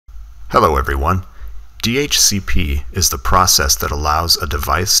Hello everyone. DHCP is the process that allows a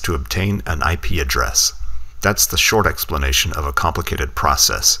device to obtain an IP address. That's the short explanation of a complicated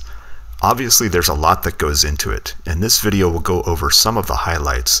process. Obviously there's a lot that goes into it, and this video will go over some of the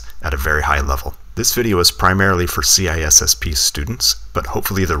highlights at a very high level. This video is primarily for CISSP students, but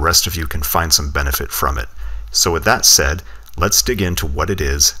hopefully the rest of you can find some benefit from it. So with that said, let's dig into what it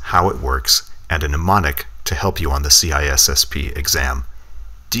is, how it works, and a mnemonic to help you on the CISSP exam.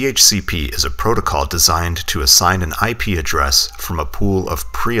 DHCP is a protocol designed to assign an IP address from a pool of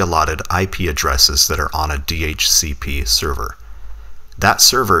pre-allotted IP addresses that are on a DHCP server. That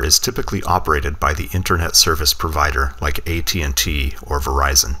server is typically operated by the internet service provider like AT&T or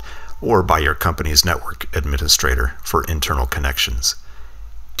Verizon, or by your company's network administrator for internal connections.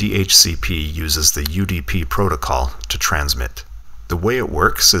 DHCP uses the UDP protocol to transmit. The way it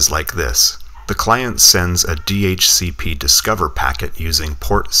works is like this. The client sends a DHCP discover packet using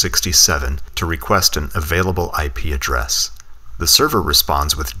port 67 to request an available IP address. The server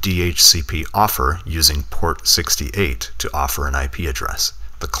responds with DHCP offer using port 68 to offer an IP address.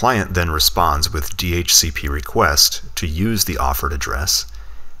 The client then responds with DHCP request to use the offered address.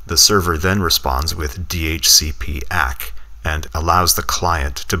 The server then responds with DHCP ACK and allows the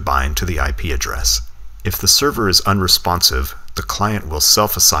client to bind to the IP address. If the server is unresponsive, the client will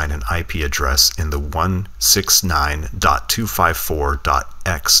self-assign an IP address in the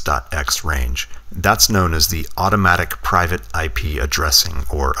 169.254.x.x range. That's known as the Automatic Private IP Addressing,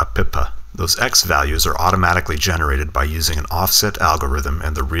 or APIPA. Those X values are automatically generated by using an offset algorithm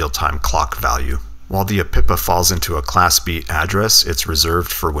and the real-time clock value. While the APIPA falls into a Class B address, it's reserved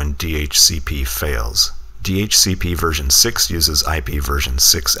for when DHCP fails. DHCP version 6 uses IP version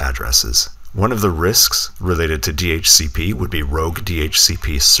 6 addresses. One of the risks related to DHCP would be rogue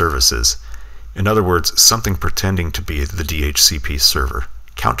DHCP services. In other words, something pretending to be the DHCP server.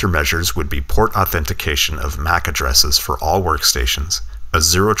 Countermeasures would be port authentication of MAC addresses for all workstations, a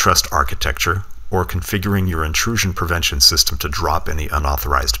zero-trust architecture, or configuring your intrusion prevention system to drop any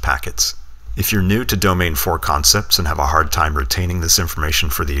unauthorized packets. If you're new to Domain 4 concepts and have a hard time retaining this information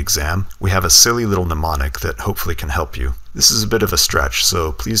for the exam, we have a silly little mnemonic that hopefully can help you. This is a bit of a stretch,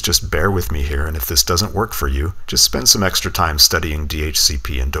 so please just bear with me here, and if this doesn't work for you, just spend some extra time studying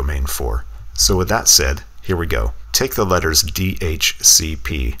DHCP in Domain 4. So with that said, here we go. Take the letters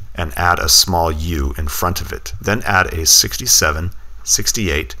DHCP and add a small u in front of it. Then add a 67,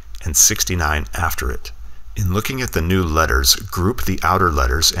 68, and 69 after it. In looking at the new letters, group the outer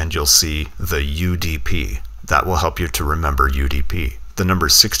letters and you'll see the UDP. That will help you to remember UDP. The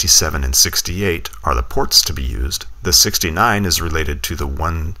numbers 67 and 68 are the ports to be used. The 69 is related to the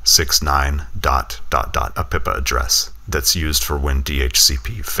 169 ... APIPA address that's used for when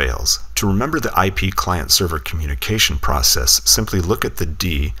DHCP fails. To remember the IP client-server communication process, simply look at the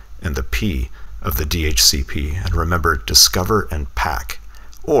D and the P of the DHCP and remember discover and pack.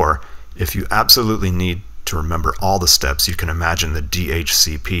 Or, if you absolutely need to remember all the steps, you can imagine the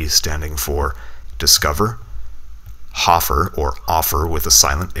DHCP standing for discover, offer or offer with a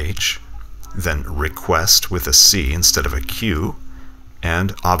silent H, then request with a C instead of a Q,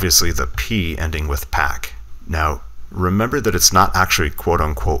 and obviously the P ending with pack. Now remember that it's not actually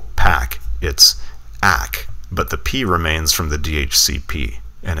quote-unquote pack, it's ACK, but the P remains from the DHCP,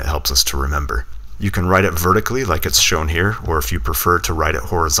 and it helps us to remember. You can write it vertically like it's shown here, or if you prefer to write it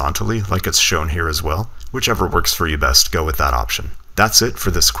horizontally like it's shown here as well. Whichever works for you best, go with that option. That's it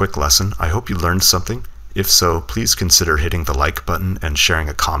for this quick lesson. I hope you learned something. If so, please consider hitting the like button and sharing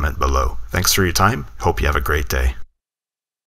a comment below. Thanks for your time. Hope you have a great day.